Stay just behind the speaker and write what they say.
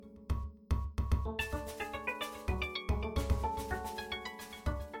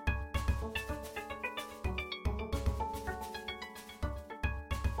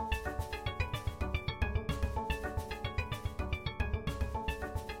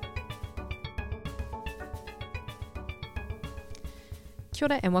Kia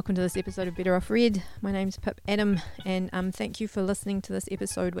ora and welcome to this episode of Better Off Read. My name's Pip Adam and thank you for listening to this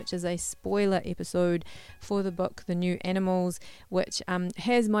episode, which is a spoiler episode for the book The New Animals, which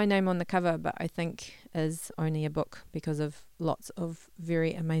has my name on the cover, but I think is only a book because of lots of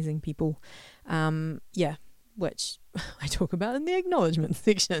very amazing people. Which I talk about in the acknowledgement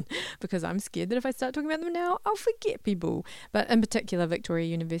section because I'm scared that if I start talking about them now, I'll forget people. But in particular, Victoria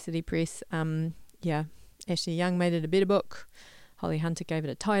University Press, Ashley Young made it a better book. Holly Hunter gave it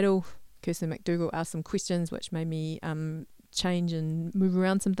a title. Kirsten McDougall asked some questions which made me change and move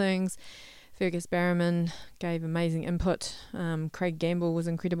around some things. Fergus Barrowman gave amazing input. Craig Gamble was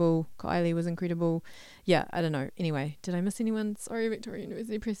incredible. Kylie was incredible. Yeah, I don't know. Anyway, did I miss anyone? Sorry, Victoria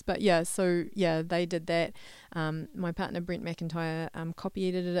University Press. But they did that. My partner Brent McIntyre copy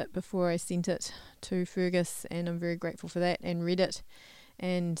edited it before I sent it to Fergus, and I'm very grateful for that, and read it.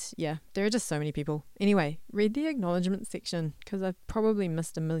 And yeah, there are just so many people. Anyway, read the acknowledgement section because I've probably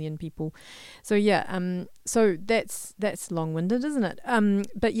missed a million people. So yeah, so that's long-winded, isn't it?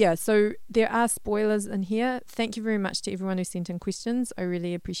 But yeah, so there are spoilers in here. Thank you very much to everyone who sent in questions. I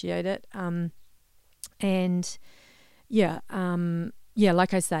really appreciate it.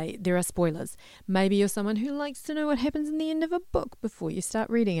 Like I say, there are spoilers. Maybe you're someone who likes to know what happens in the end of a book before you start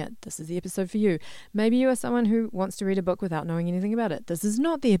reading it. This is the episode for you. Maybe you are someone who wants to read a book without knowing anything about it. This is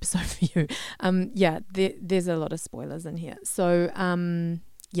not the episode for you. There's a lot of spoilers in here. So,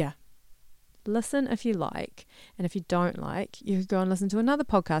 listen if you like. And if you don't like, you could go and listen to another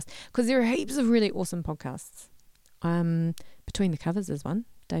podcast because there are heaps of really awesome podcasts. Between the Covers is one.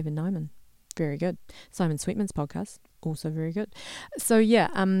 David Nyman. Very good. Simon Sweetman's podcast, also very good. So yeah,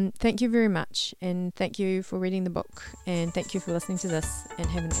 thank you very much, and thank you for reading the book, and thank you for listening to this, and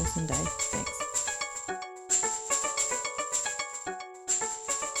have an awesome day. Thanks.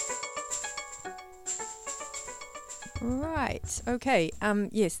 Right. Okay.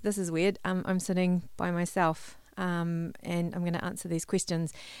 Yes, this is weird. I'm sitting by myself, and I'm going to answer these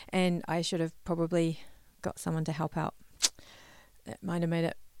questions, and I should have probably got someone to help out. That might have made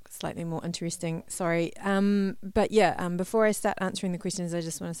it slightly more interesting, sorry. Before I start answering the questions, I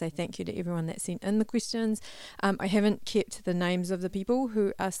just want to say thank you to everyone that sent in the questions. I haven't kept the names of the people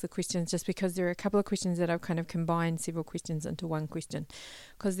who asked the questions just because there are a couple of questions that I've kind of combined several questions into one question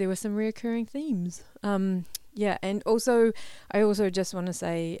because there were some reoccurring themes. And also I also just want to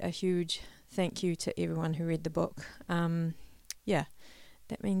say a huge thank you to everyone who read the book. That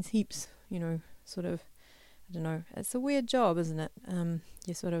means heaps, sort of. I don't know, it's a weird job, isn't it?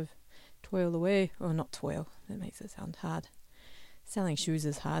 You sort of toil away, or not toil, that makes it sound hard. Selling shoes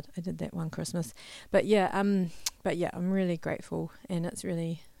is hard. I did that one Christmas. I'm really grateful, and it's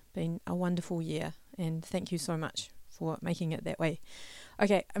really been a wonderful year, and thank you so much for making it that way.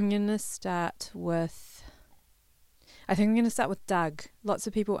 Okay, I'm going to start with Doug. Lots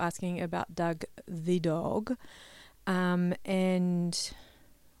of people asking about Doug the dog, and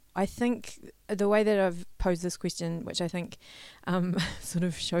I think the way that I've posed this question, which I think sort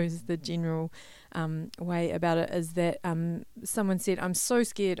of shows the general way about it, is that someone said, I'm so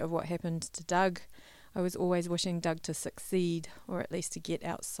scared of what happened to Doug. I was always wishing Doug to succeed, or at least to get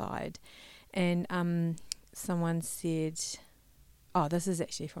outside. And someone said, this is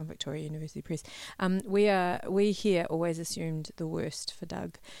actually from Victoria University Press, we here always assumed the worst for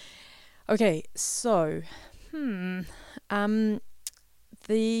Doug. Okay, so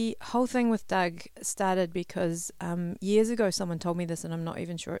the whole thing with Doug started because years ago someone told me this, and I'm not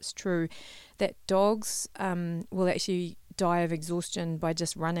even sure it's true, that dogs will actually die of exhaustion by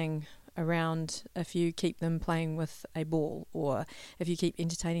just running around if you keep them playing with a ball, or if you keep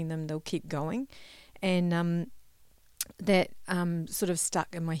entertaining them, they'll keep going. And that sort of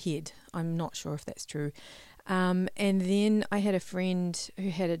stuck in my head. I'm not sure if that's true. And then I had a friend who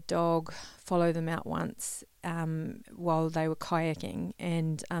had a dog follow them out once while they were kayaking,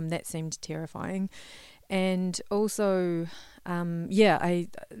 and that seemed terrifying. And also,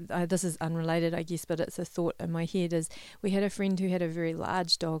 this is unrelated, I guess, but it's a thought in my head, is we had a friend who had a very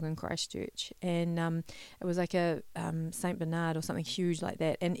large dog in Christchurch, and it was like a Saint Bernard or something huge like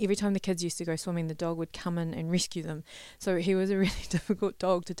that, and every time the kids used to go swimming, the dog would come in and rescue them. So he was a really difficult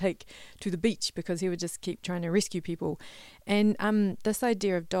dog to take to the beach because he would just keep trying to rescue people. And this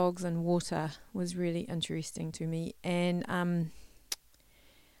idea of dogs and water was really interesting to me, and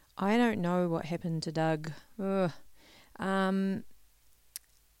I don't know what happened to Doug. I'm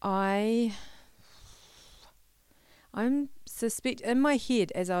suspect in my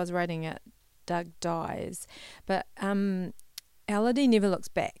head as I was writing it, Doug dies, but Elodie never looks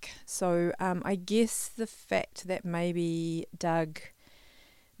back. So I guess the fact that maybe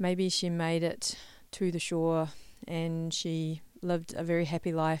she made it to the shore and she lived a very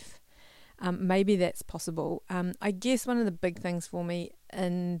happy life. Maybe that's possible. I guess one of the big things for me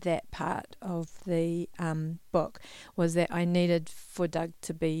in that part of the book was that I needed for Doug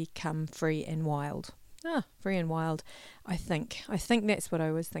to become free and wild. Free and wild, I think. I think that's what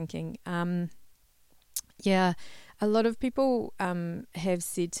I was thinking. Yeah, a lot of people have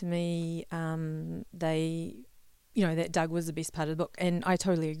said to me that Doug was the best part of the book, and I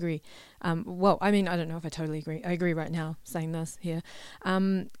totally agree. Well, I mean, I don't know if I totally agree. I agree right now saying this here.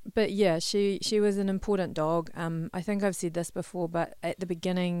 But yeah, she was an important dog. I think I've said this before, but at the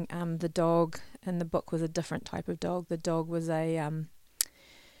beginning, the dog in the book was a different type of dog. The dog was a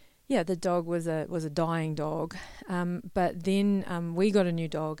dying dog. But then we got a new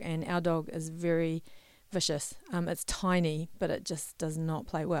dog, and our dog is very vicious. It's tiny, but it just does not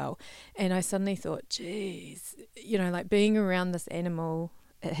play well. And I suddenly thought, geez, like being around this animal,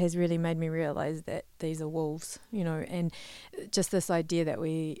 it has really made me realize that these are wolves, and just this idea that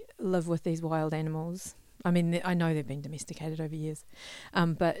we live with these wild animals. I mean, I know they've been domesticated over years,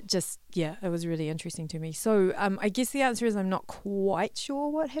 but just, yeah, it was really interesting to me. So I guess the answer is I'm not quite sure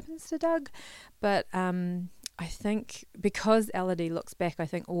what happens to Doug, but I think because Elodie looks back, I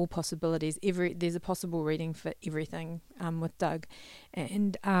think all possibilities, there's a possible reading for everything with Doug.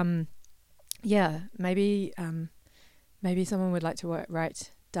 And maybe someone would like to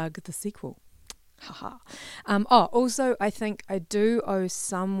write Doug the sequel. Haha. Also, I think I do owe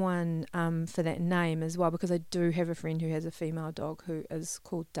someone for that name as well, because I do have a friend who has a female dog who is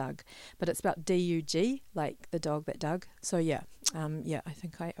called Doug, but it's spelled D-U-G, like the dog that Doug. So I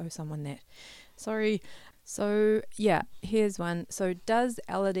think I owe someone that. Sorry. So yeah, here's one. So does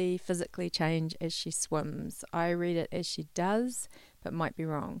Elodie physically change as she swims? I read it as she does, but might be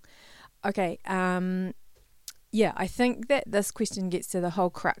wrong. Okay. I think that this question gets to the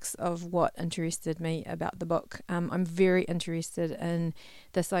whole crux of what interested me about the book. I'm very interested in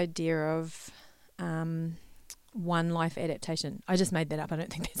this idea of one life adaptation. I just made that up. I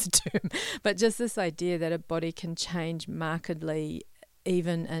don't think that's a term. But just this idea that a body can change markedly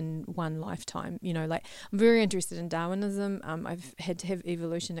even in one lifetime. I'm very interested in Darwinism. I've had to have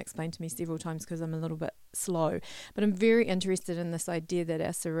evolution explained to me several times because I'm a little bit slow. But I'm very interested in this idea that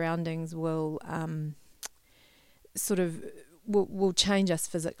our surroundings will will change us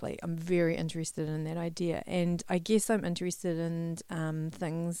physically. I'm very interested in that idea, and I guess I'm interested in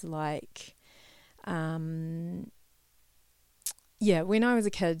things like when I was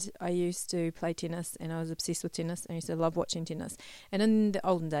a kid, I used to play tennis, and I was obsessed with tennis, and I used to love watching tennis. And in the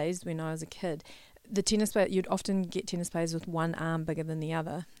olden days, when I was a kid, the tennis player, you'd often get tennis players with one arm bigger than the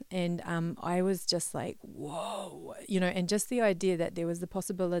other, and I was just like, whoa, and just the idea that there was the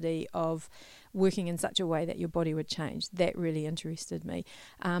possibility of working in such a way that your body would change, that really interested me.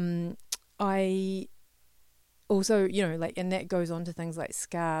 I also, and that goes on to things like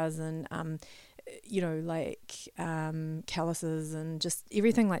scars and calluses and just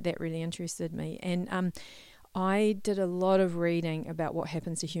everything like that really interested me. And I did a lot of reading about what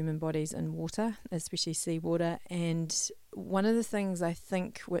happens to human bodies in water, especially seawater, and one of the things I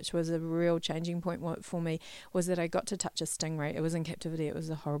think which was a real changing point for me was that I got to touch a stingray. It was in captivity, it was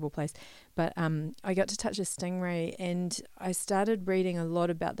a horrible place, but I got to touch a stingray, and I started reading a lot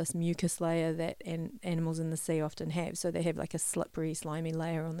about this mucus layer that animals in the sea often have. So they have like a slippery, slimy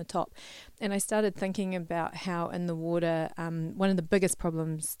layer on the top, and I started thinking about how in the water, one of the biggest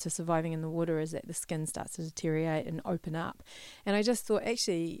problems to surviving in the water is that the skin starts to deteriorate and open up, and I just thought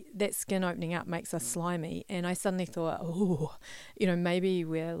actually that skin opening up makes us slimy, and I suddenly thought, maybe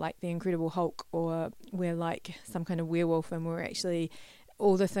we're like the Incredible Hulk, or we're like some kind of werewolf, and we're actually,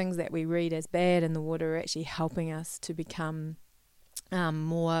 all the things that we read as bad in the water are actually helping us to become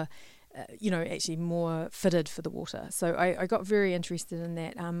more more fitted for the water. So I got very interested in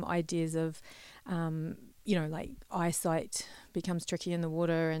that, ideas of like eyesight becomes tricky in the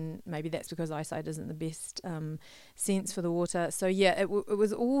water, and maybe that's because eyesight isn't the best sense for the water. So it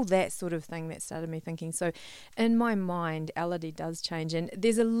was all that sort of thing that started me thinking. So in my mind, Elodie does change, and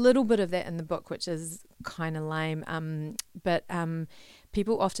there's a little bit of that in the book, which is kind of lame. But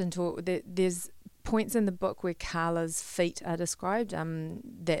people often talk, there's points in the book where Carla's feet are described,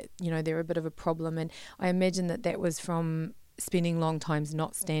 that they're a bit of a problem, and I imagine that was from spending long times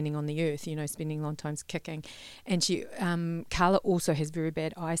not standing on the earth, spending long times kicking. And Carla also has very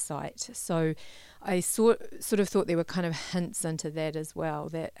bad eyesight. So I sort of thought there were kind of hints into that as well.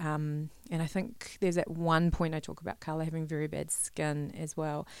 That and I think there's at one point I talk about Carla having very bad skin as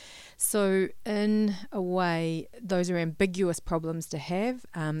well. So in a way, those are ambiguous problems to have,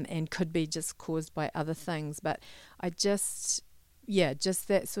 and could be just caused by other things. But I just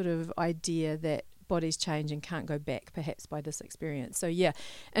that sort of idea that bodies change and can't go back perhaps by this experience. So yeah,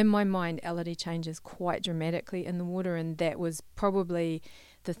 in my mind, Elodie changes quite dramatically in the water, and that was probably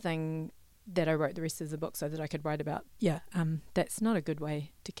the thing that I wrote the rest of the book so that I could write about. That's not a good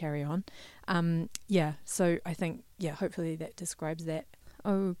way to carry on. So I think, hopefully that describes that.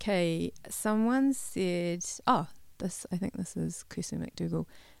 Okay, someone said, I think this is Kirsten McDougall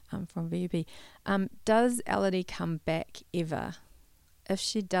from VUP. Does Elodie come back ever? If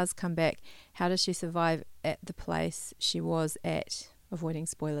she does come back, how does she survive at the place she was at? Avoiding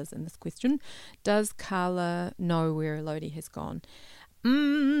spoilers in this question. Does Carla know where Elodie has gone?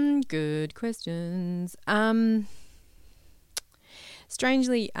 Good questions.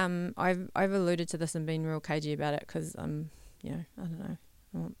 Strangely, I've alluded to this and been real cagey about it because I don't know.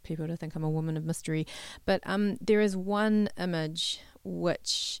 I want people to think I'm a woman of mystery. But there is one image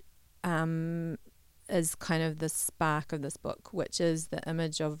which is kind of the spark of this book, which is the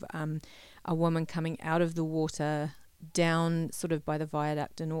image of a woman coming out of the water down sort of by the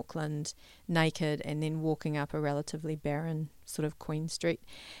viaduct in Auckland, naked, and then walking up a relatively barren sort of Queen Street.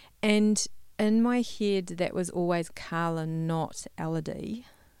 And in my head, that was always Carla, not Elodie.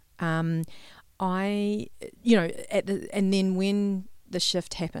 And then when the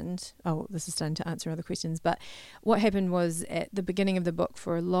shift happened, this is starting to answer other questions, but what happened was at the beginning of the book,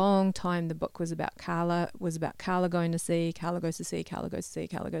 for a long time, the book was about Carla going to sea, Carla goes to sea, Carla goes to sea,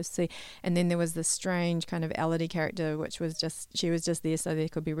 Carla goes to sea, and then there was this strange kind of Elodie character, which was she was just there so there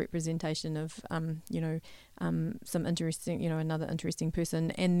could be representation of, some interesting, another interesting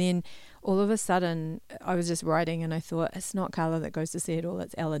person. And then all of a sudden, I was just writing and I thought, it's not Carla that goes to sea at all,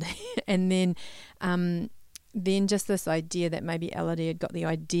 it's Elodie. And then just this idea that maybe Elodie had got the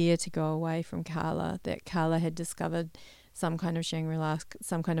idea to go away from Carla, that Carla had discovered some kind of Shangri-La,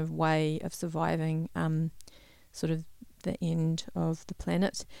 some kind of way of surviving sort of the end of the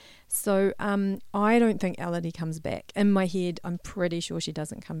planet. So I don't think Elodie comes back. In my head, I'm pretty sure she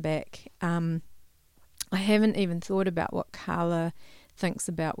doesn't come back. I haven't even thought about what Carla thinks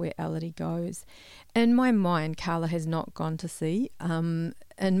about where Elodie goes. In my mind, Carla has not gone to sea. In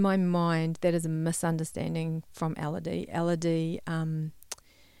my mind, that is a misunderstanding from Elodie. Elodie,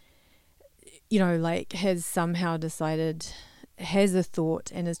 has somehow decided, has a thought,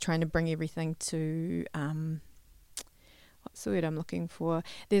 and is trying to bring everything to, what's the word I'm looking for?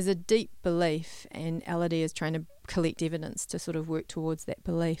 There's a deep belief, and Elodie is trying to collect evidence to sort of work towards that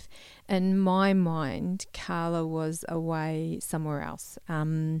belief. In my mind, Carla was away somewhere else.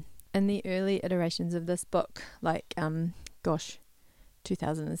 In the early iterations of this book,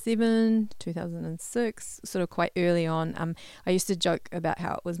 2007, 2006, sort of quite early on, I used to joke about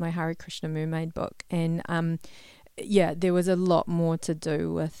how it was my Hare Krishna mermaid book, and there was a lot more to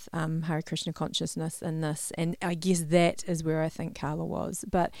do with Hare Krishna consciousness in this, and I guess that is where I think Carla was.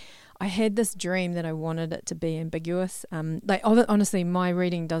 But I had this dream that I wanted it to be ambiguous. Honestly, my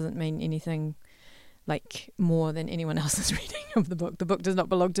reading doesn't mean anything more than anyone else's reading of the book. The book does not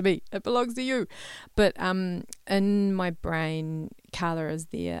belong to me; it belongs to you. But in my brain, Carla is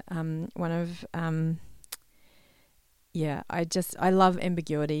there. I love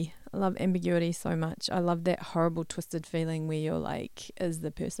ambiguity. I love ambiguity so much. I love that horrible twisted feeling where you're like, is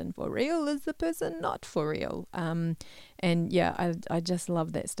the person for real? Is the person not for real? I just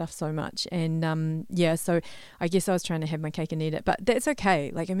love that stuff so much. And so I guess I was trying to have my cake and eat it, but that's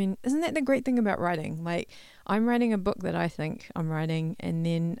okay. Isn't that the great thing about writing? I'm writing a book that I think I'm writing, and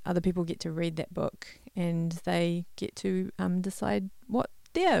then other people get to read that book and they get to decide what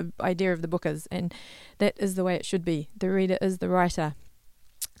their idea of the book is, and that is the way it should be. The reader is the writer.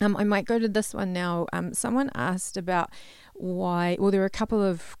 I might go to this one now. Someone asked about why, there are a couple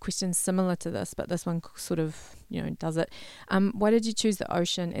of questions similar to this, but this one sort of, does it. Why did you choose the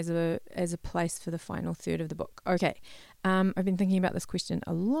ocean as a place for the final third of the book? Okay. I've been thinking about this question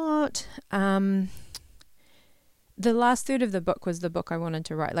a lot. The last third of the book was the book I wanted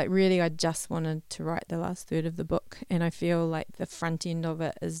to write. Really, I just wanted to write the last third of the book, and I feel like the front end of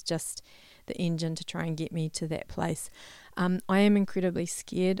it is just the engine to try and get me to that place. I am incredibly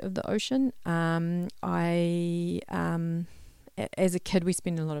scared of the ocean. As a kid, we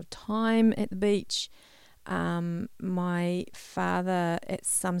spent a lot of time at the beach. My father at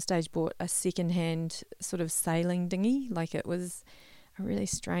some stage bought a second-hand sort of sailing dinghy. It was a really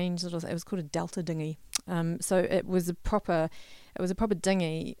strange it was called a Delta dinghy. So it was a proper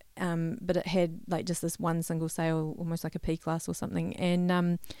dinghy, but it had just this one single sail, almost like a P-class or something.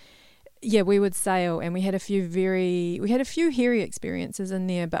 And we would sail, and we had a few hairy experiences in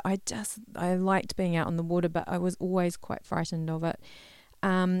there, but I liked being out on the water, but I was always quite frightened of it.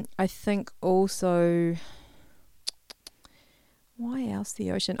 I think also, why else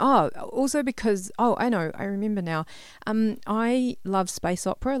the ocean? Oh, also because, I know, I remember now. I love space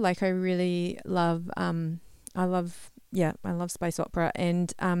opera. Like I really love, I love space opera,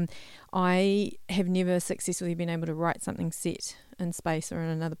 and I have never successfully been able to write something set in space or on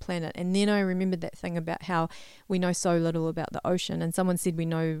another planet. And then I remembered that thing about how we know so little about the ocean, and someone said we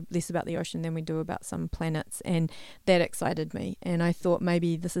know less about the ocean than we do about some planets, and that excited me. And I thought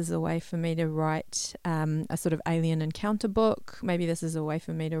maybe this is a way for me to write a sort of alien encounter book. Maybe this is a way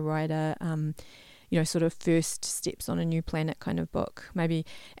for me to write a sort of first steps on a new planet kind of book, maybe.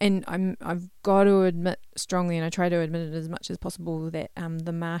 And I've got to admit strongly, and I try to admit it as much as possible, that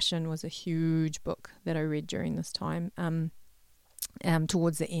The Martian was a huge book that I read during this time.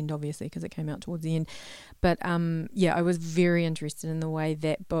 Towards the end, obviously, because it came out towards the end. But I was very interested in the way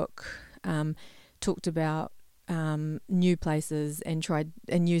that book talked about new places and tried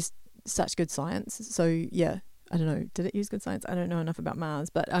and used such good science. So yeah. I don't know, did it use good science? I don't know enough about Mars.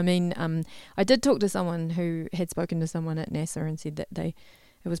 But I mean, I did talk to someone who had spoken to someone at NASA and said that it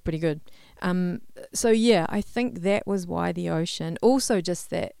was pretty good. So yeah, I think that was why the ocean. Also just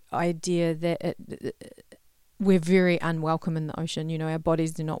that idea that we're very unwelcome in the ocean. You know, our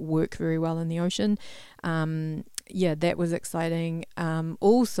bodies do not work very well in the ocean. That was exciting.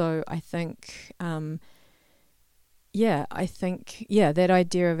 Also, I think... that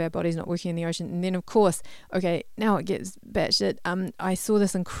idea of our bodies not working in the ocean. And then, of course, okay, now it gets batshit. I saw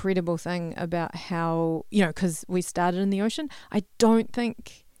this incredible thing about how, because we started in the ocean. I don't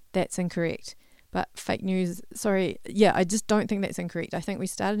think that's incorrect, but fake news, sorry. Yeah, I just don't think that's incorrect. I think we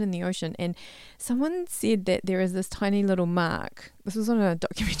started in the ocean, and someone said that there is this tiny little mark. This was on a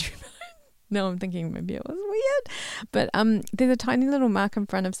documentary. Now I'm thinking maybe it was weird. But there's a tiny little mark in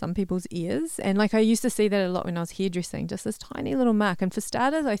front of some people's ears. And like I used to see that a lot when I was hairdressing, just this tiny little mark. And for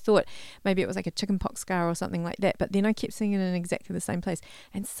starters, I thought maybe it was like a chickenpox scar or something like that. But then I kept seeing it in exactly the same place.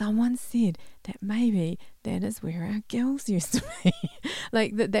 And someone said that maybe that is where our gills used to be.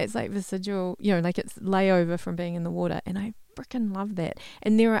 Like that's like residual, like it's layover from being in the water. And I freaking love that.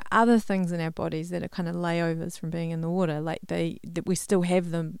 And there are other things in our bodies that are kind of layovers from being in the water, like that we still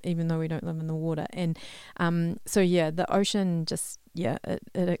have them even though we don't live in the water. And the ocean just it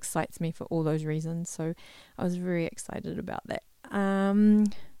excites me for all those reasons. So I was very excited about that.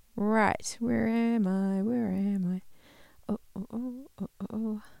 Right, where am I?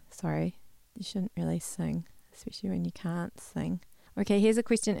 Oh, sorry, you shouldn't really sing, especially when you can't sing. Okay, here's a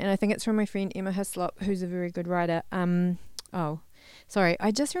question, and I think it's from my friend Emma Hislop, who's a very good writer. Sorry,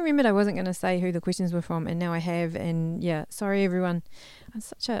 I just remembered I wasn't going to say who the questions were from, and now I have, and yeah, sorry everyone. I'm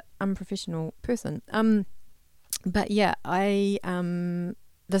such an unprofessional person. But yeah,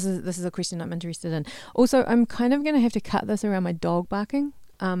 this is a question I'm interested in. Also, I'm kind of going to have to cut this around my dog barking.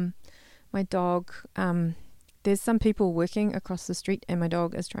 My dog, there's some people working across the street, and my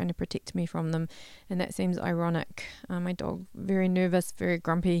dog is trying to protect me from them, and that seems ironic. My dog, very nervous, very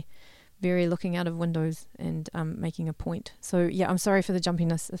grumpy, very looking out of windows and making a point. So yeah, I'm sorry for the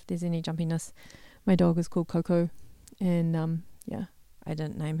jumpiness, if there's any jumpiness. My dog is called Coco, and I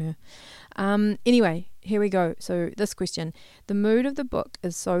didn't name her. Anyway, here we go. So this question: the mood of the book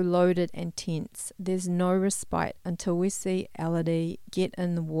is so loaded and tense. There's no respite until we see Elodie get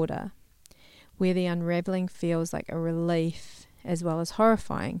in the water, where the unraveling feels like a relief as well as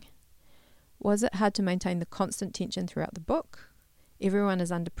horrifying. Was it hard to maintain the constant tension throughout the book? Everyone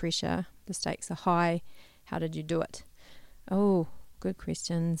is under pressure. The stakes are high. How did you do it? Oh, good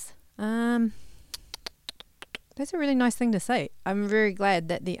questions. That's a really nice thing to say. I'm very glad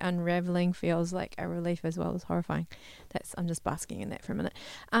that the unraveling feels like a relief as well as horrifying. I'm just basking in that for a minute.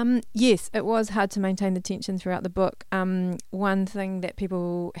 Yes, it was hard to maintain the tension throughout the book. One thing that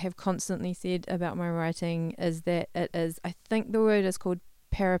people have constantly said about my writing is that it is, I think the word is called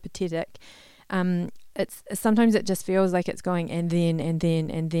peripatetic. It's sometimes it just feels like it's going and then.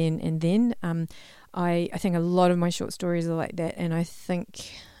 I think a lot of my short stories are like that, and I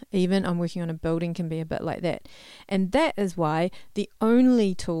think even I'm working on a building can be a bit like that. And that is why the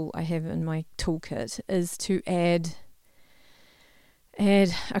only tool I have in my toolkit is to add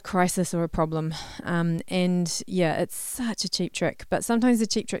a crisis or a problem. And yeah, it's such a cheap trick, but sometimes the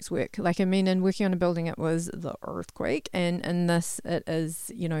cheap tricks work. Like, I mean, in working on a building, it was the earthquake, and in this, it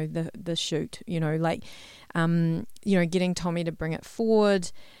is, the shoot, getting Tommy to bring it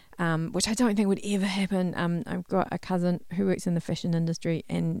forward, which I don't think would ever happen. I've got a cousin who works in the fashion industry,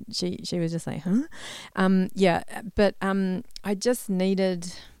 and she was just like, huh? I just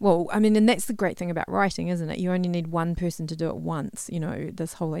needed, and that's the great thing about writing, isn't it? You only need one person to do it once,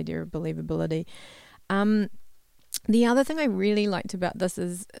 this whole idea of believability. The other thing I really liked about this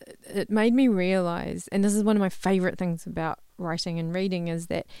is it made me realize, and this is one of my favorite things about writing and reading is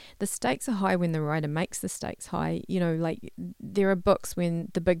that the stakes are high when the writer makes the stakes high. Like there are books when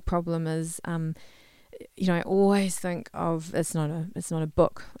the big problem is, I always think of, it's not a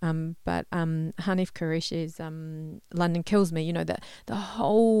book, but Hanif Kureishi's London Kills Me. That the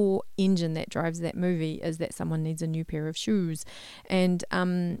whole engine that drives that movie is that someone needs a new pair of shoes, and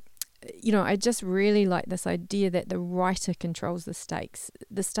I just really like this idea that the writer controls the stakes.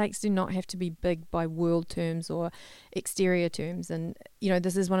 The stakes do not have to be big by world terms or exterior terms. And,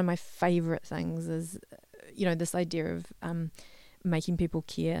 this is one of my favourite things is, this idea of making people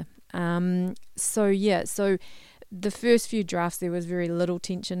care. So the first few drafts, there was very little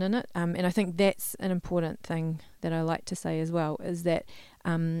tension in it. And I think that's an important thing that I like to say as well, is that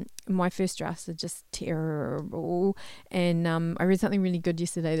my first drafts are just terrible. And I read something really good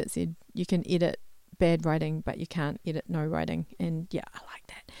yesterday that said you can edit bad writing, but you can't edit no writing. And yeah, I like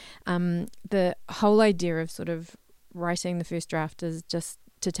that. The whole idea of sort of writing the first draft is just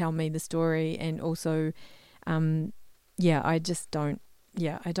to tell me the story. And also, I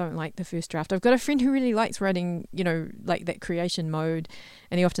don't like the first draft. I've got a friend who really likes writing, like that creation mode.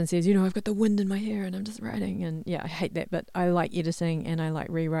 And he often says, I've got the wind in my hair and I'm just writing. And yeah, I hate that. But I like editing and I like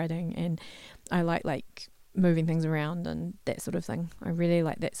rewriting and I like moving things around and that sort of thing. I really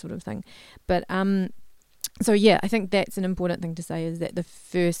like that sort of thing. But so yeah, I think that's an important thing to say, is that the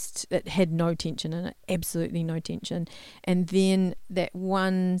first, it had no tension in it, absolutely no tension. And then that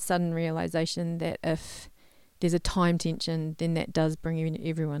one sudden realization that if there's a time tension, then that does bring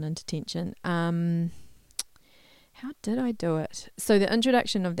everyone into tension. How did I do it? So the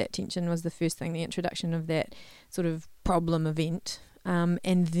introduction of that tension was the first thing, the introduction of that sort of problem event.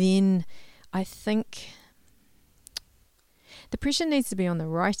 And then I think the pressure needs to be on the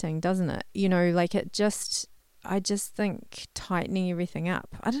writing, doesn't it? I just think tightening everything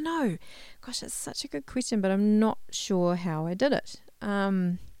up. I don't know. Gosh, it's such a good question, but I'm not sure how I did it.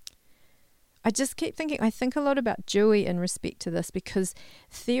 I just keep thinking, I think a lot about Dewey in respect to this, because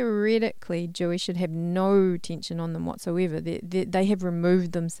theoretically Dewey should have no tension on them whatsoever. They have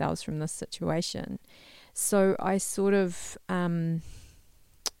removed themselves from this situation. So I sort of, there's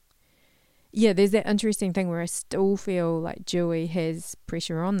that interesting thing where I still feel like Dewey has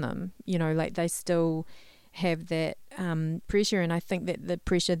pressure on them. Like they still have that pressure, and I think that the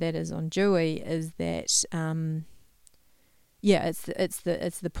pressure that is on Dewey is that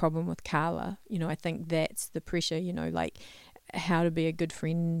it's the problem with Carla. I think that's the pressure, like how to be a good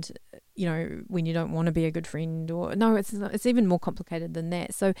friend, when you don't want to be a good friend, or no, it's even more complicated than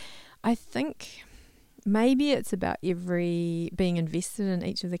that. So I think maybe it's about being invested in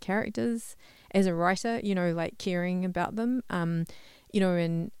each of the characters as a writer, like caring about them, and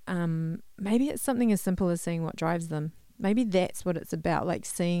maybe it's something as simple as seeing what drives them. Maybe that's what it's about, like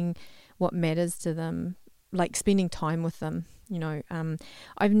seeing what matters to them, like spending time with them.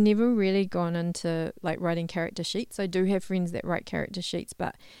 I've never really gone into like writing character sheets. I do have friends that write character sheets,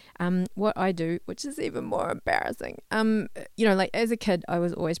 but what I do, which is even more embarrassing, like as a kid I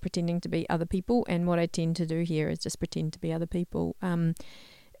was always pretending to be other people, and what I tend to do here is just pretend to be other people, and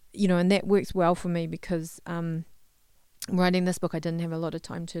that works well for me because writing this book, I didn't have a lot of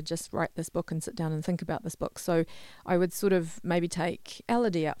time to just write this book and sit down and think about this book. So I would sort of maybe take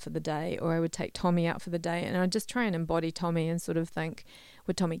Elodie out for the day, or I would take Tommy out for the day, and I'd just try and embody Tommy and sort of think,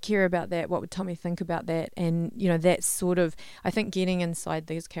 would Tommy care about that? What would Tommy think about that? And, that's sort of, I think getting inside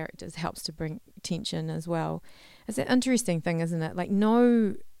these characters helps to bring tension as well. It's an interesting thing, isn't it? Like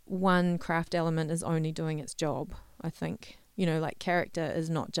no one craft element is only doing its job, I think. Like character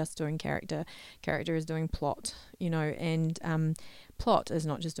is not just doing character is doing plot, and plot is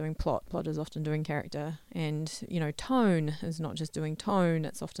not just doing plot is often doing character, and, tone is not just doing tone,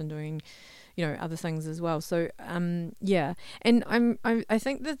 it's often doing, other things as well. So, and I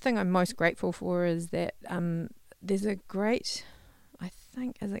think the thing I'm most grateful for is that there's a great, I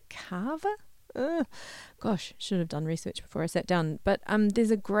think, is it Carver? Should have done research before I sat down. But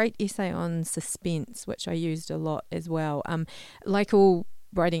there's a great essay on suspense, which I used a lot as well. Like all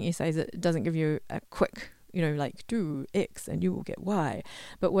writing essays, it doesn't give you a quick, like do X and you will get Y.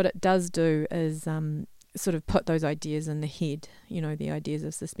 But what it does do is sort of put those ideas in the head, the ideas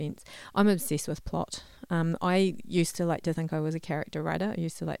of suspense. I'm obsessed with plot. I used to like to think I was a character writer. I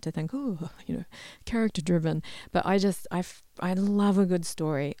used to like to think, character driven. But I love a good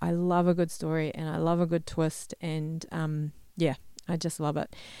story. I love a good story, and I love a good twist, and I just love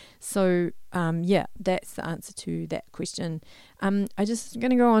it. So that's the answer to that question. I just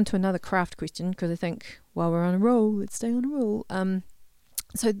going to go on to another craft question, because I think while we're on a roll, let's stay on a roll.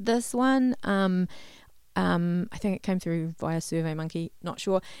 So this one, I think it came through via SurveyMonkey, not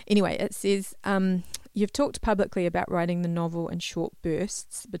sure. Anyway, it says, You've talked publicly about writing the novel in short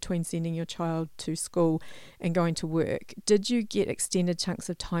bursts between sending your child to school and going to work. Did you get extended chunks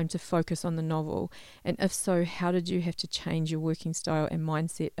of time to focus on the novel? And if so, how did you have to change your working style and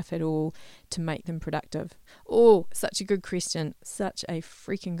mindset, if at all, to make them productive? Oh, such a good question. Such a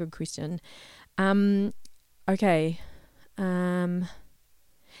freaking good question. Okay.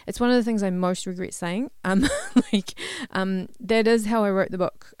 It's one of the things I most regret saying. That is how I wrote the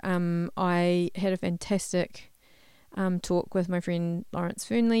book. I had a fantastic talk with my friend Lawrence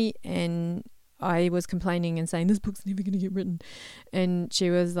Fernley, and I was complaining and saying, this book's never going to get written. And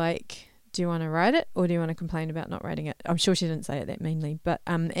she was like, do you want to write it, or do you want to complain about not writing it? I'm sure she didn't say it that meanly, but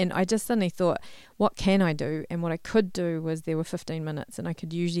and I just suddenly thought, what can I do? And what I could do was, there were 15 minutes, and I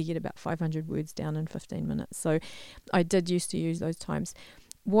could usually get about 500 words down in 15 minutes. So I did used to use those times.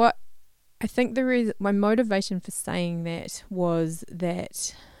 What I think my motivation for saying that was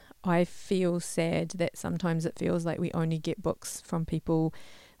that I feel sad that sometimes it feels like we only get books from people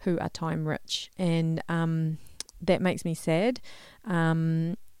who are time rich, and that makes me sad.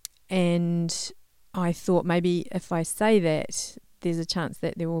 And I thought maybe if I say that, there's a chance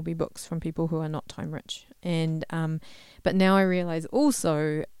that there will be books from people who are not time rich. And but now I realize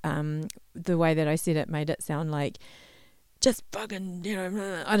also the way that I said it made it sound like just fucking,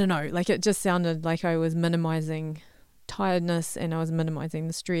 I don't know, like it just sounded like I was minimizing tiredness, and I was minimizing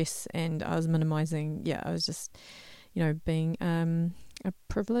the stress, and I was minimizing, I was just, being a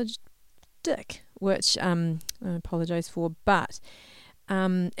privileged dick, which I apologize for. But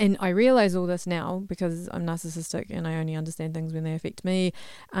and I realize all this now because I'm narcissistic and I only understand things when they affect me,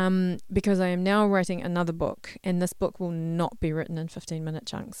 because I am now writing another book, and this book will not be written in 15-minute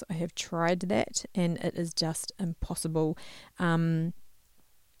chunks. I have tried that, and it is just impossible. It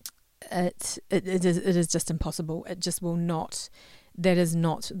is just impossible. It just will not. That is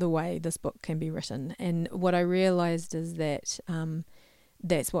not the way this book can be written. And what I realized is that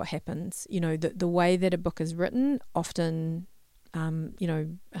that's what happens. The way that a book is written often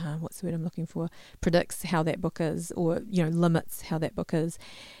what's the word I'm looking for? Predicts how that book is, or, limits how that book is.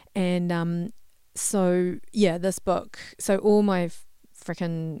 And this book, so all my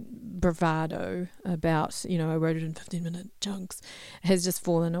freaking bravado about, I wrote it in 15-minute chunks, has just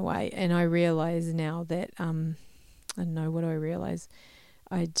fallen away. And I realize now that, I don't know what I realize.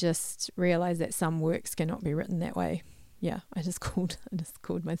 I just realize that some works cannot be written that way. Yeah, I just called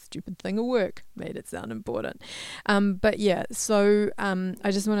my stupid thing a work, made it sound important. So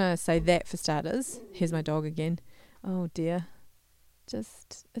I just want to say that for starters. Here's my dog again. Oh dear.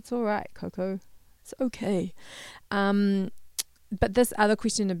 It's all right, Coco. It's okay. But this other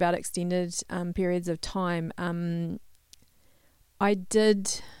question about extended periods of time, I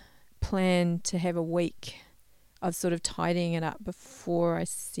did plan to have a week of sort of tidying it up before I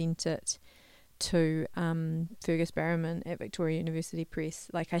sent it to Fergus Barrowman at Victoria University Press.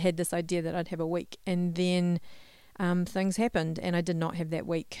 Like, I had this idea that I'd have a week, and then things happened and I did not have that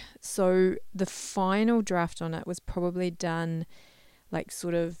week. So the final draft on it was probably done like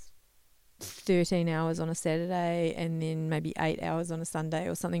sort of 13 hours on a Saturday and then maybe 8 hours on a Sunday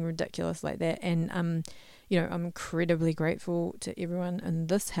or something ridiculous like that. And I'm incredibly grateful to everyone in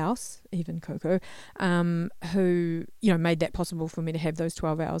this house, even Coco, who made that possible for me to have those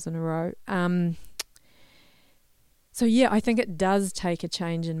 12 hours in a row. So yeah, I think it does take a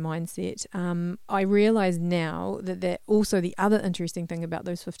change in mindset. I realise now that also the other interesting thing about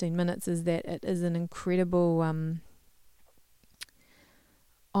those 15 minutes is that it is an incredible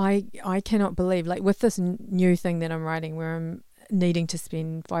I cannot believe, like, with this new thing that I'm writing where I'm needing to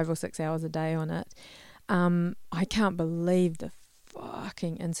spend 5 or 6 hours a day on it, I can't believe the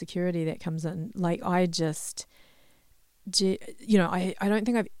fucking insecurity that comes in. Like, I just, I don't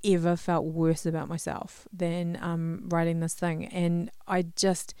think I've ever felt worse about myself than writing this thing. And I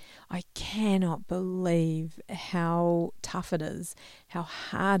cannot believe how tough it is, how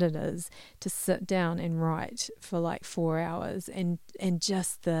hard it is to sit down and write for like 4 hours and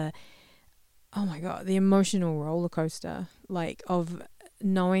just the, oh my God, the emotional roller coaster, like, of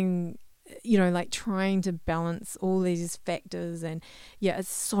knowing, like, trying to balance all these factors. And yeah,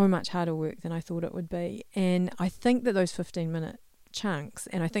 it's so much harder work than I thought it would be. And I think that those 15-minute chunks,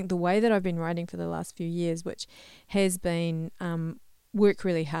 and I think the way that I've been writing for the last few years, which has been work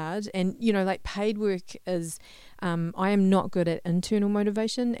really hard, and like, paid work is I am not good at internal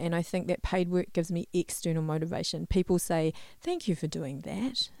motivation, and I think that paid work gives me external motivation. People say, thank you for doing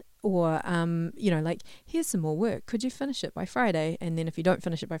that. or like, here's some more work, could you finish it by Friday? And then if you don't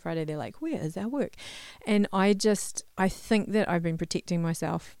finish it by Friday, they're like, where is our work? And I think that I've been protecting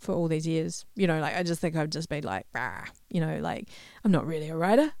myself for all these years. I just think I've just been like, like, I'm not really a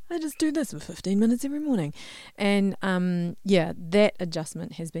writer, I just do this for 15 minutes every morning. And that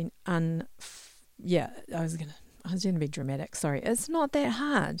adjustment has been I was gonna be dramatic, sorry, it's not that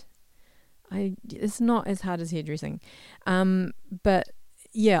hard. It's not as hard as hairdressing, but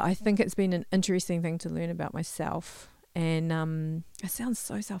yeah, I think it's been an interesting thing to learn about myself. And it sounds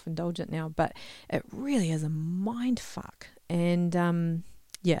so self-indulgent now, but it really is a mind fuck. And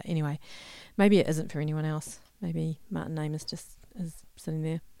anyway, maybe it isn't for anyone else. Maybe Martin Amis just is sitting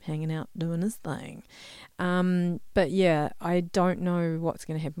there hanging out doing his thing. But yeah, I don't know what's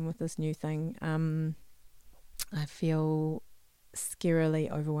going to happen with this new thing. I feel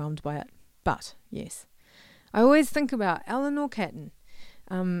scarily overwhelmed by it. But yes, I always think about Eleanor Catton.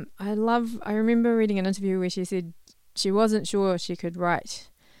 I remember reading an interview where she said she wasn't sure she could write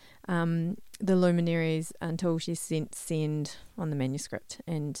The Luminaries until she sent send on the manuscript.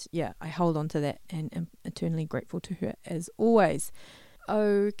 And yeah, I hold on to that and am eternally grateful to her as always.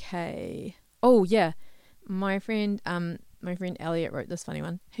 Okay. Oh yeah, my friend Elliot wrote this funny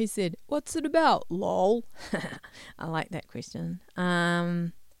one. He said, "What's it about, lol?" I like that question.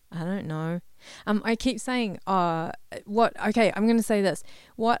 I don't know. I keep saying, I'm going to say this.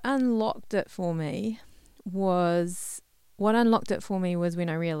 What unlocked it for me was when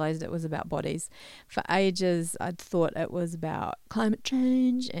I realized it was about bodies. For ages, I'd thought it was about climate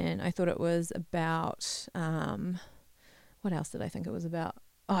change, and I thought it was about, what else did I think it was about?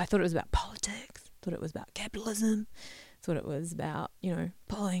 Oh, I thought it was about politics. I thought it was about capitalism. I thought it was about,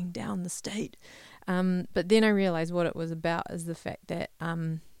 pulling down the state. But then I realized what it was about is the fact that,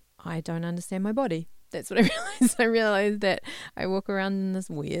 I don't understand my body. That's what I realized. I realized that I walk around in this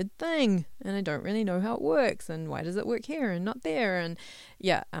weird thing and I don't really know how it works, and why does it work here and not there, and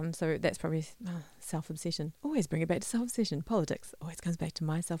so that's probably self-obsession. Always bring it back to self-obsession. Politics always comes back to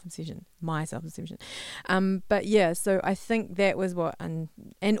my self-obsession. But yeah, so I think that was what, and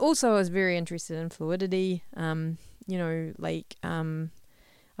also I was very interested in fluidity. I've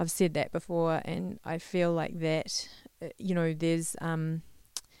said that before, and I feel like that, there's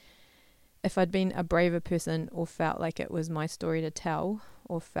if I'd been a braver person, or felt like it was my story to tell,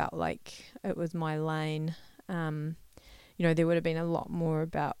 or felt like it was my lane, there would have been a lot more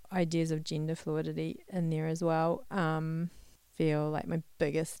about ideas of gender fluidity in there as well. Feel like my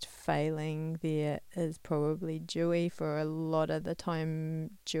biggest failing there is probably Dewey. For a lot of the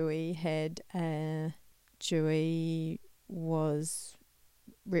time, Dewey was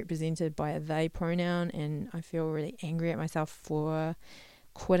represented by a they pronoun, and I feel really angry at myself for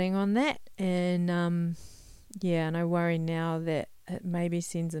quitting on that. And and I worry now that it maybe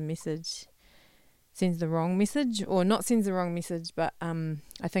sends the wrong message, or not sends the wrong message, but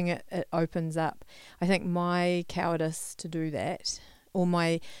I think it opens up, I think, my cowardice to do that, or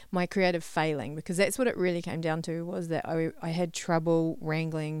my creative failing, because that's what it really came down to, was that I had trouble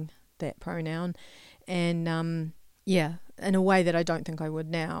wrangling that pronoun, and in a way that I don't think I would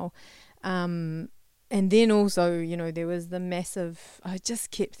now. And then also, there was the massive, I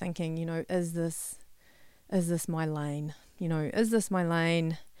just kept thinking, is this my lane? Is this my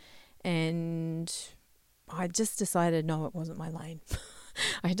lane? And I just decided, no, it wasn't my lane.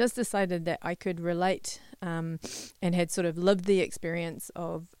 I just decided that I could relate, and had sort of lived the experience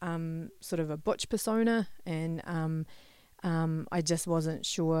of sort of a butch persona, and I just wasn't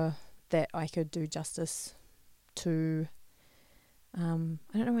sure that I could do justice to, I don't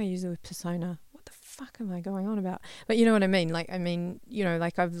know why I use the word persona. What the fuck am I going on about? But you know what I mean? Like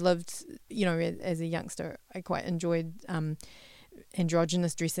I've lived, as a youngster, I quite enjoyed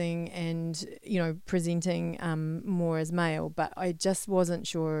androgynous dressing and, presenting more as male, but I just wasn't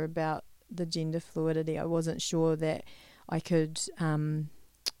sure about the gender fluidity. I wasn't sure that I could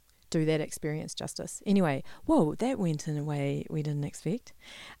do that experience justice. Anyway, whoa, that went in a way we didn't expect.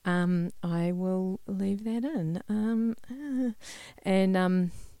 I will leave that in.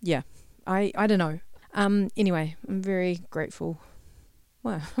 I don't know. Anyway, I'm very grateful.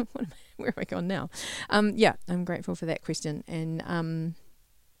 Wow, where have I gone now? I'm grateful for that question, and I'm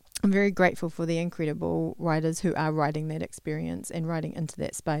very grateful for the incredible writers who are writing that experience and writing into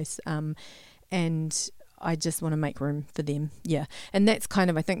that space. And I just want to make room for them. Yeah. And that's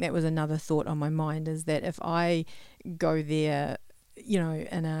kind of, I think that was another thought on my mind, is that if I go there,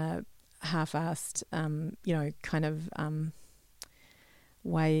 in a half-assed,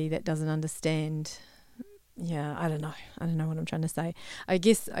 way that doesn't understand, I don't know what I'm trying to say.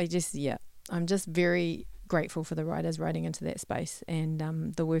 I'm just very grateful for the writers writing into that space, and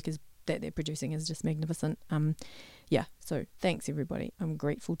the work that they're producing is just magnificent. So thanks everybody. I'm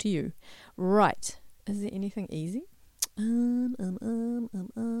grateful to you. Right. Is there anything easy? Can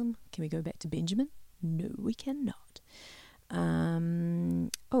we go back to Benjamin? No, we cannot.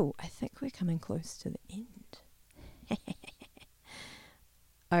 I think we're coming close to the end.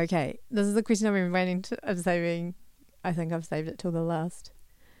 Okay, this is the question I've been waiting to. I think I've saved it till the last.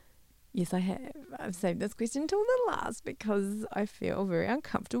 Yes, I have. I've saved this question till the last because I feel very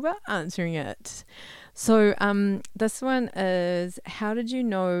uncomfortable about answering it. So, this one is: how did you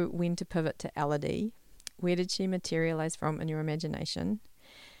know when to pivot to Elodie? Where did she materialize from in your imagination?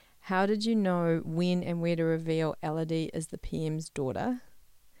 How did you know when and where to reveal Elodie is the PM's daughter?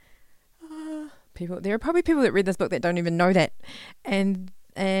 There are probably people that read this book that don't even know that, and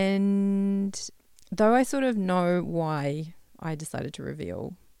though I sort of know why I decided to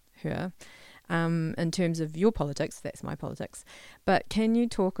reveal her, in terms of your politics, that's my politics. But can you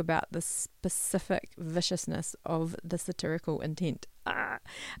talk about the specific viciousness of the satirical intent?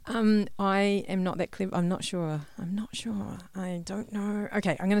 I am not that clever. I'm not sure. I don't know.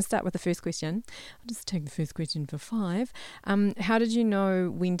 Okay, I'm going to start with the first question. I'll just take the first question for 5. How did you know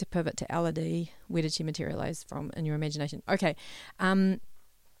when to pivot to Elodie? Where did she materialize from in your imagination? Okay.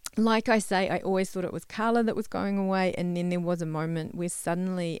 Like I say, I always thought it was Carla that was going away, and then there was a moment where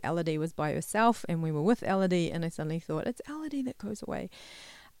suddenly Elodie was by herself and we were with Elodie, and I suddenly thought, it's Elodie that goes away.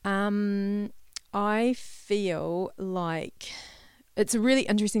 I feel like it's a really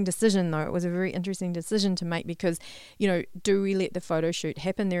interesting decision, though. It was a very interesting decision to make because, do we let the photo shoot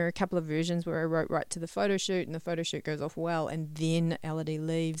happen? There are a couple of versions where I wrote right to the photo shoot and the photo shoot goes off well and then Elodie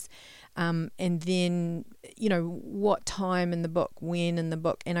leaves. And then, what time in the book, when in the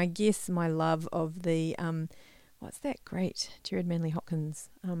book. And I guess my love of the, what's that great Gerard Manley Hopkins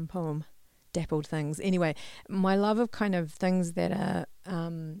poem, Dappled Things. Anyway, my love of kind of things that are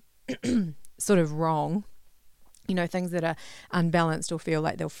sort of wrong, things that are unbalanced or feel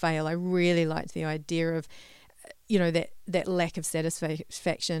like they'll fail. I really liked the idea of, that lack of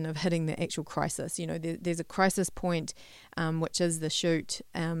satisfaction of hitting the actual crisis. There's a crisis point, which is the shoot,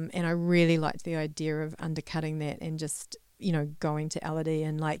 and I really liked the idea of undercutting that and just, going to Elodie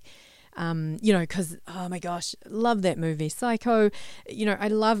and because, oh my gosh, love that movie, Psycho. I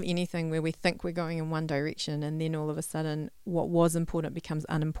love anything where we think we're going in one direction and then all of a sudden what was important becomes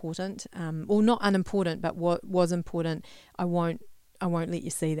unimportant. Well, not unimportant, but what was important, I won't let you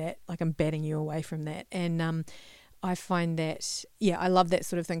see that. Like, I'm batting you away from that. And I find that, I love that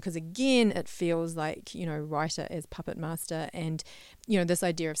sort of thing because, again, it feels like, writer as puppet master and, this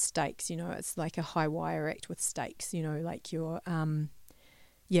idea of stakes, it's like a high wire act with stakes, like you're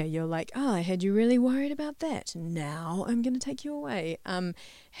like, had you really worried about that? Now I'm going to take you away.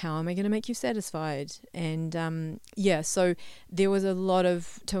 How am I going to make you satisfied? And so there was a lot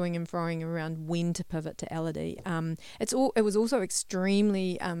of toing and froing around when to pivot to Elodie. It was also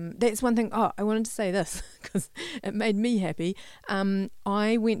extremely, that's one thing, I wanted to say this because it made me happy.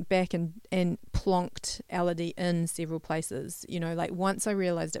 I went back and plonked Elodie in several places. Once I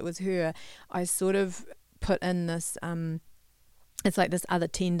realised it was her, I sort of put in this, it's like this other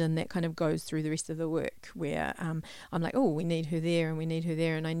tendon that kind of goes through the rest of the work where I'm like, we need her there and we need her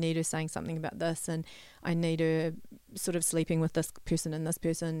there and I need her saying something about this and I need her sort of sleeping with this person and this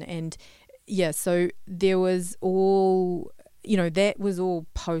person. And so there was all, that was all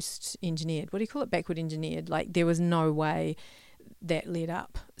post-engineered. What do you call it? Backward engineered. Like, there was no way that led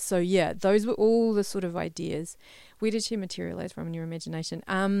up. So those were all the sort of ideas. Where did she materialize from in your imagination?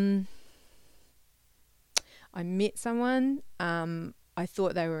 I met someone, I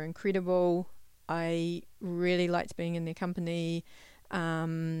thought they were incredible, I really liked being in their company,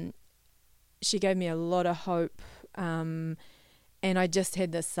 she gave me a lot of hope, and I just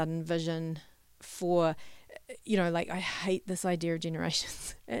had this sudden vision for, I hate this idea of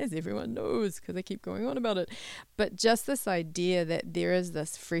generations, as everyone knows, because I keep going on about it, but just this idea that there is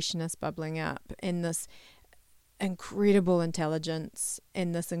this freshness bubbling up, and this incredible intelligence,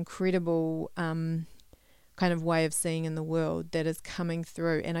 and this incredible kind of way of seeing in the world that is coming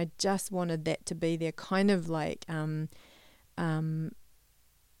through, and I just wanted that to be there, kind of like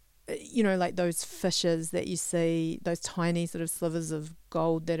like those fishes that you see, those tiny sort of slivers of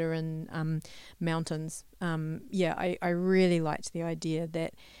gold that are in mountains. I really liked the idea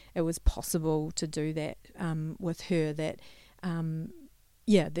that it was possible to do that with her, that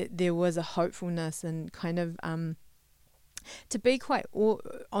that there was a hopefulness and kind of to be quite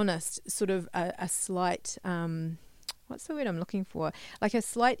honest, sort of a slight, what's the word I'm looking for? Like a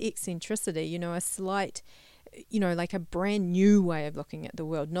slight eccentricity, a slight, like a brand new way of looking at the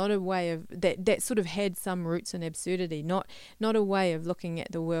world, not a way of that sort of had some roots in absurdity, not a way of looking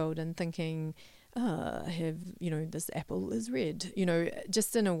at the world and thinking, this apple is red,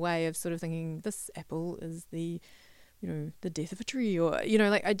 just in a way of sort of thinking this apple is the death of a tree, or,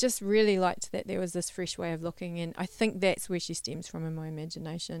 I just really liked that there was this fresh way of looking, and I think that's where she stems from in my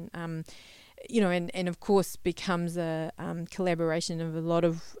imagination. And of course becomes a collaboration of a lot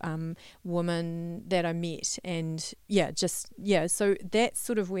of women that I met, and so that's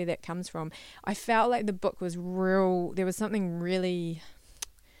sort of where that comes from. I felt like the book was real. There was something really,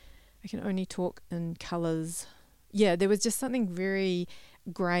 I can only talk in colours. Yeah, there was just something very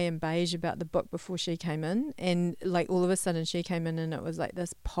grey and beige about the book before she came in, and like all of a sudden she came in and it was like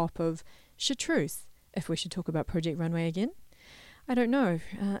this pop of chartreuse, if we should talk about Project Runway again. I don't know.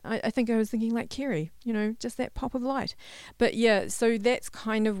 I think I was thinking like Carrie, just that pop of light. But yeah, so that's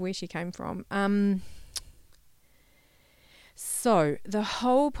kind of where she came from. So the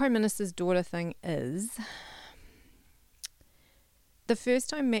whole Prime Minister's daughter thing is, the first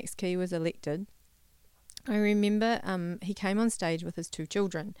time Max Key was elected, I remember he came on stage with his 2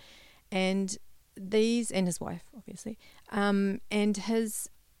 children, and his wife, obviously, and his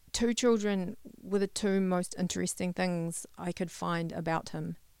 2 children were the 2 most interesting things I could find about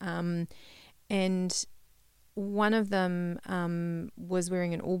him. And one of them was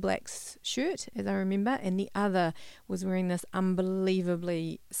wearing an All Blacks shirt, as I remember, and the other was wearing this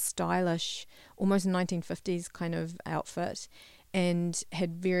unbelievably stylish, almost 1950s kind of outfit, and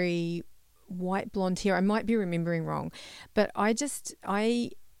had very white blonde hair. I might be remembering wrong, but I just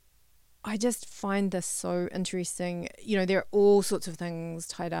find this so interesting. There are all sorts of things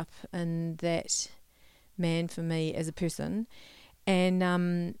tied up in that man for me as a person, and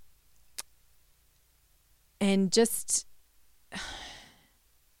just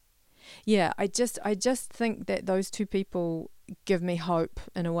I just think that those 2 people give me hope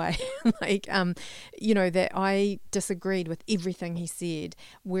in a way. That I disagreed with everything he said,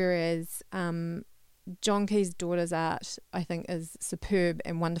 whereas John Key's daughter's art, I think, is superb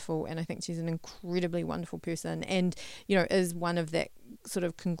and wonderful, and I think she's an incredibly wonderful person, and is one of that sort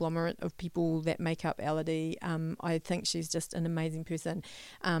of conglomerate of people that make up Elodie. I think she's just an amazing person.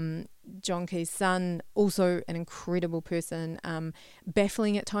 John Key's son, also an incredible person,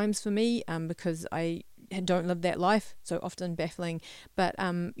 baffling at times for me, because I don't live that life, so often baffling, but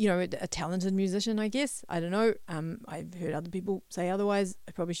a talented musician, I guess. I don't know, I've heard other people say otherwise.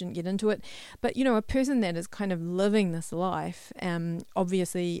 I probably shouldn't get into it, but a person that is kind of living this life,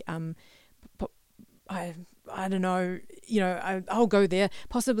 obviously, I don't know, I'll go there,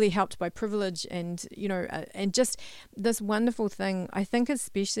 possibly helped by privilege, and and just this wonderful thing. I think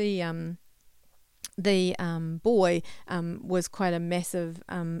especially the boy was quite a massive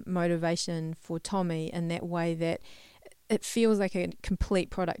motivation for Tommy, in that way that it feels like a complete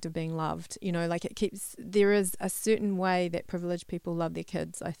product of being loved. There is a certain way that privileged people love their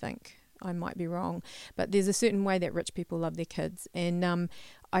kids, I think. I might be wrong, but there's a certain way that rich people love their kids, and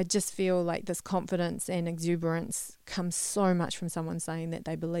I just feel like this confidence and exuberance comes so much from someone saying that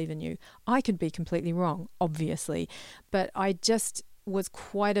they believe in you. I could be completely wrong, obviously, but I just was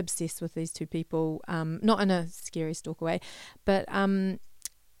quite obsessed with these 2 people, not in a scary stalker way, but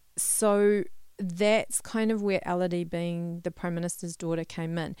so that's kind of where Elodie, being the Prime Minister's daughter,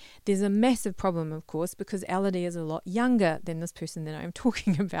 came in. There's a massive problem, of course, because Elodie is a lot younger than this person that I'm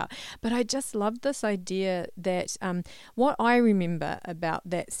talking about. But I just loved this idea that what I remember about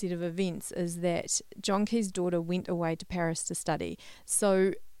that set of events is that John Key's daughter went away to Paris to study.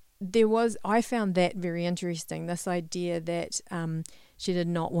 So I found that very interesting, this idea that she did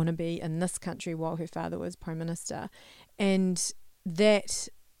not want to be in this country while her father was Prime Minister. And that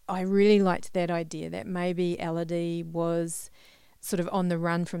I really liked that idea, that maybe Elodie was sort of on the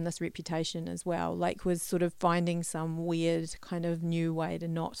run from this reputation as well, was sort of finding some weird kind of new way to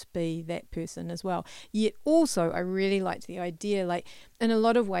not be that person as well. Yet also I really liked the idea, in a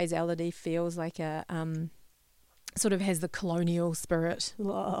lot of ways Elodie feels like a sort of has the colonial spirit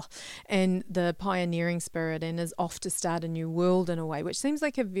and the pioneering spirit, and is off to start a new world in a way, which seems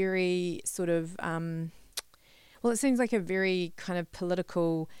like a very sort of it seems like a very kind of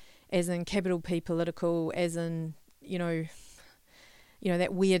political, as in capital P political, as in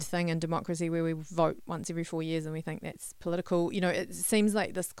that weird thing in democracy where we vote once every 4 years and we think that's political. It seems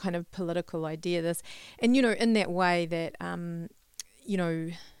like this kind of political idea, and in that way that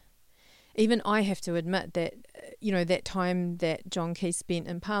even I have to admit that, that time that John Key spent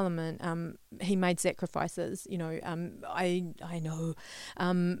in Parliament, he made sacrifices. I know,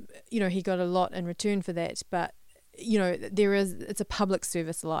 he got a lot in return for that, but it's a public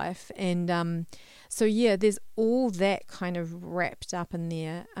service life. And so, yeah, there's all that kind of wrapped up in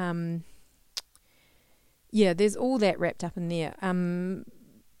there. There's all that wrapped up in there.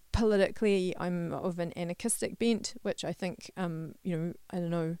 Politically, I'm of an anarchistic bent, which I think, I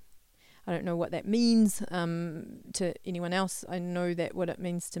don't know what that means to anyone else. I know that what it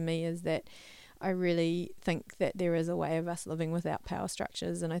means to me is that I really think that there is a way of us living without power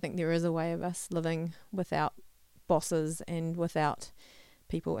structures, and I think there is a way of us living without bosses and without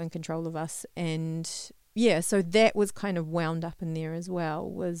people in control of us. And so that was kind of wound up in there as well,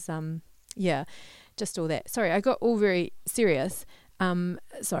 was just all that. Sorry, I got all very serious.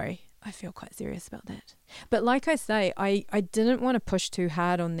 Sorry, I feel quite serious about that. But like I say, I didn't want to push too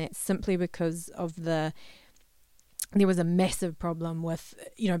hard on that, simply because of there was a massive problem with,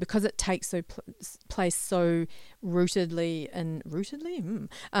 because it takes place so rootedly,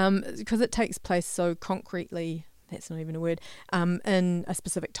 because it takes place so concretely, that's not even a word, in a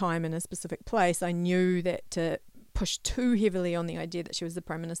specific time, in a specific place. I knew that to push too heavily on the idea that she was the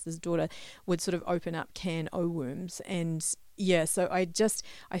Prime Minister's daughter would sort of open up can o' worms. And so I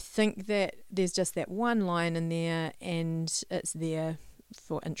think that there's just that one line in there, and it's there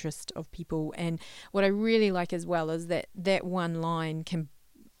for interest of people. And what I really like as well is that one line can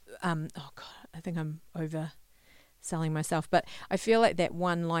I think I'm overselling myself, but I feel like that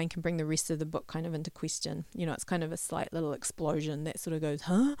one line can bring the rest of the book kind of into question. It's kind of a slight little explosion that sort of goes,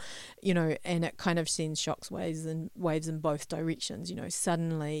 and it kind of sends waves in both directions.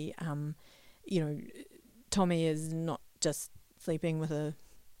 Suddenly Tommy is not just sleeping with a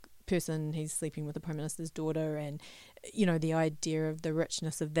person, he's sleeping with the Prime Minister's daughter, and the idea of the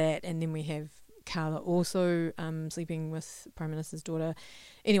richness of that. And then we have Carla also sleeping with Prime Minister's daughter.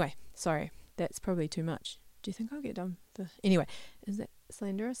 Anyway, sorry, that's probably too much. Do you think I'll get done? Anyway, is that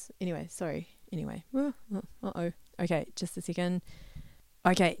slanderous? Anyway, sorry. Anyway, okay, just a second.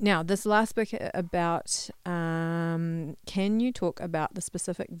 Okay, now this last book about can you talk about the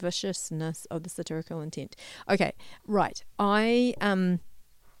specific viciousness of the satirical intent? Okay, right. I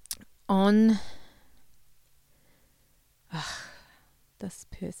on this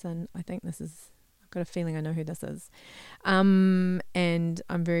person, I think this is, I've got a feeling I know who this is, and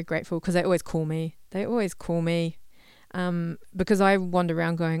I'm very grateful because they always call me because I wander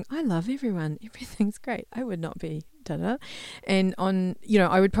around going, I love everyone, everything's great, I would not be da-da. And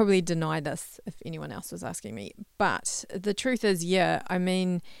I would probably deny this if anyone else was asking me, but the truth is,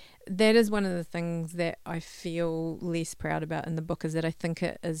 that is one of the things that I feel less proud about in the book, is that I think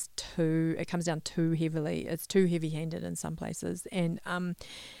it comes down too heavily. It's too heavy-handed in some places. And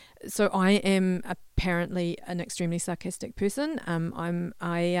so I am apparently an extremely sarcastic person.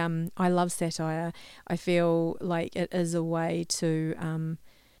 I love satire. I feel like it is a way to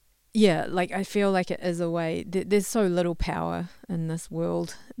I feel like it is a way. There's so little power in this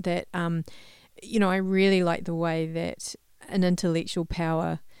world that I really like the way that an intellectual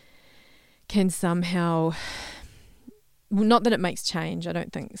power can somehow, not that it makes change, I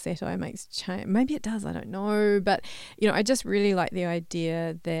don't think satire makes change, maybe it does, I don't know, but I just really like the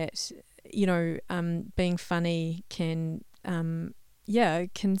idea that being funny can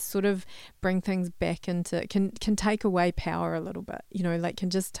sort of bring things back into, can take away power a little bit, can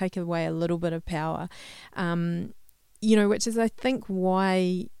just take away a little bit of power, which is I think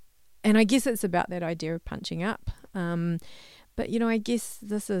why, and I guess it's about that idea of punching up, but I guess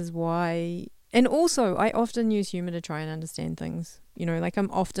this is why. And also I often use humor to try and understand things,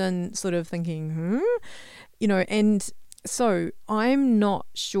 I'm often sort of thinking, and so I'm not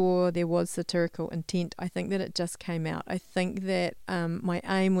sure there was satirical intent. I think that it just came out. I think that my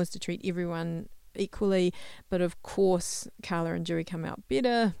aim was to treat everyone equally, but of course Carla and Dewey come out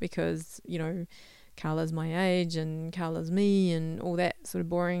better because, Carla's my age and Carla's me and all that sort of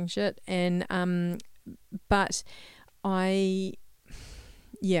boring shit. And but I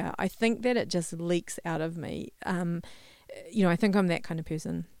think that it just leaks out of me. I think I'm that kind of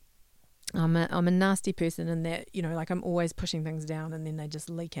person. I'm a nasty person in that, I'm always pushing things down and then they just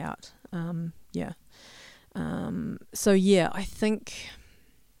leak out. I think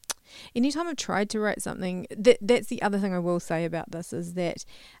anytime I've tried to write something, that's the other thing I will say about this, is that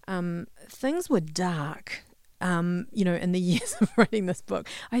things were dark. In the years of writing this book,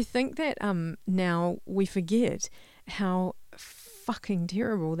 I think that now we forget how fucking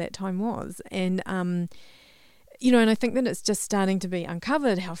terrible that time was, and and I think that it's just starting to be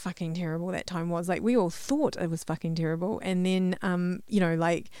uncovered how fucking terrible that time was. Like, we all thought it was fucking terrible, and then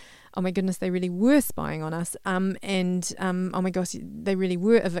oh my goodness, they really were spying on us, and oh my gosh, they really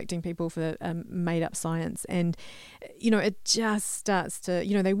were evicting people for made up science. And it just starts to,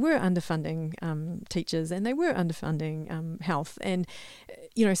 they were underfunding teachers, and they were underfunding health, and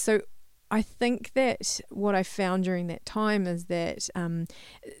so I think that what I found during that time is that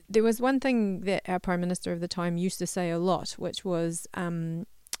there was one thing that our Prime Minister of the time used to say a lot, which was, I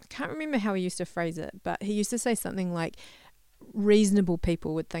can't remember how he used to phrase it, but he used to say something like, reasonable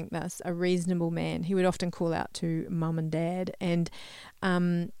people would think this, a reasonable man. He would often call out to mum and dad. And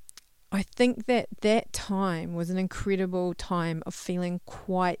I think that time was an incredible time of feeling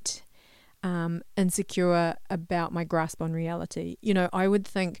quite insecure about my grasp on reality. I would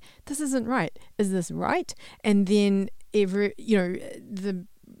think, this isn't right. Is this right? And then the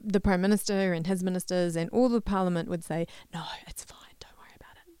Prime Minister and his ministers and all the Parliament would say, no, it's fine. Don't worry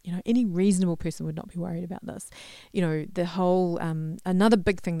about it. Any reasonable person would not be worried about this. The whole, another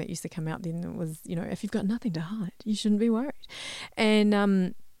big thing that used to come out then was, if you've got nothing to hide, you shouldn't be worried.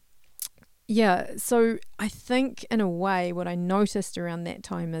 And, so I think in a way what I noticed around that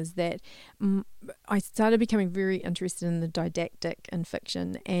time is that I started becoming very interested in the didactic in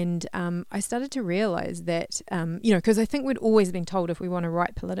fiction, and I started to realise that, because I think we'd always been told if we want to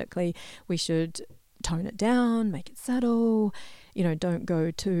write politically, we should tone it down, make it subtle, don't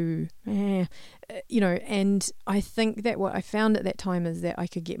go too, and I think that what I found at that time is that I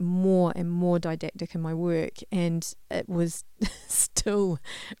could get more and more didactic in my work, and it was still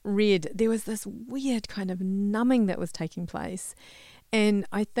read. There was this weird kind of numbing that was taking place, and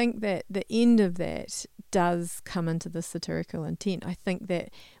I think that the end of that does come into the satirical intent. I think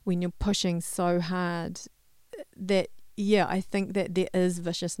that when you're pushing so hard that I think that there is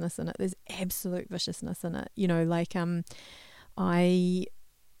viciousness in it. There's absolute viciousness in it.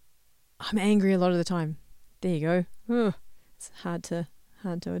 I'm angry a lot of the time. There you go. It's hard to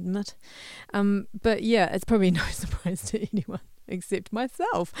admit. But it's probably no surprise to anyone except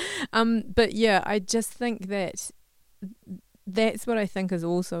myself. But I just think that that's what I think is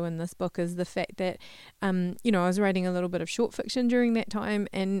also in this book, is the fact that, I was writing a little bit of short fiction during that time,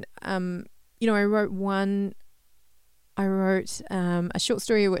 and, I wrote a short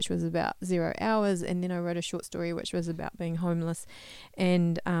story which was about 0 hours, and then I wrote a short story which was about being homeless,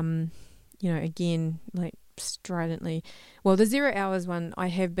 and again, like stridently, well, the 0 hours one, I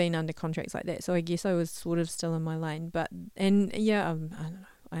have been under contracts like that, so I guess I was sort of still in my lane, I don't know,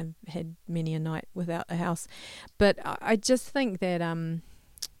 I've had many a night without a house, but I just think that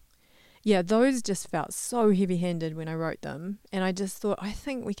those just felt so heavy-handed when I wrote them, and I just thought, I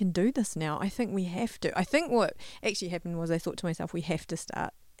think we can do this now. I think we have to. I think what actually happened was I thought to myself, we have to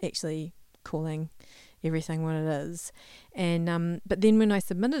start actually calling everything what it is. And but then when I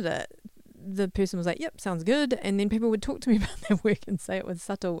submitted it, the person was like, yep, sounds good, and then people would talk to me about their work and say it was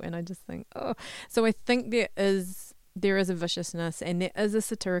subtle, and I just think, oh. So I think there is a viciousness, and there is a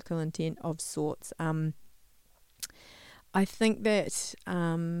satirical intent of sorts. I think that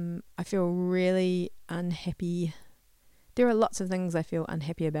I feel really unhappy. There are lots of things I feel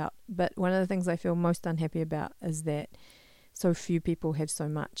unhappy about, but one of the things I feel most unhappy about is that so few people have so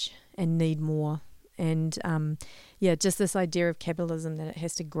much and need more. And just this idea of capitalism, that it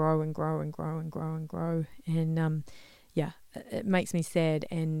has to grow and grow and grow and grow and grow. And it makes me sad.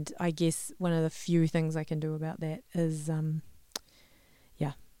 And I guess one of the few things I can do about that is,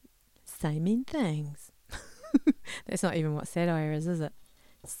 say mean things. That's not even what satire is it?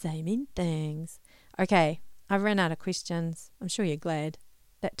 Say mean things. Okay, I've run out of questions. I'm sure you're glad.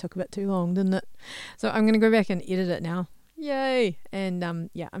 That took a bit too long, didn't it? So I'm going to go back and edit it now. Yay! And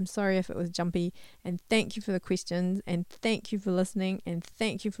I'm sorry if it was jumpy. And thank you for the questions. And thank you for listening. And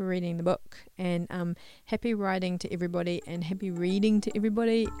thank you for reading the book. And happy writing to everybody. And happy reading to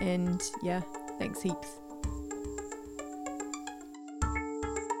everybody. And thanks heaps.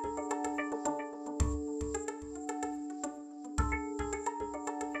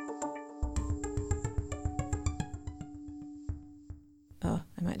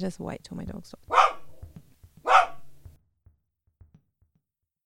 I might just wait till my dog stops.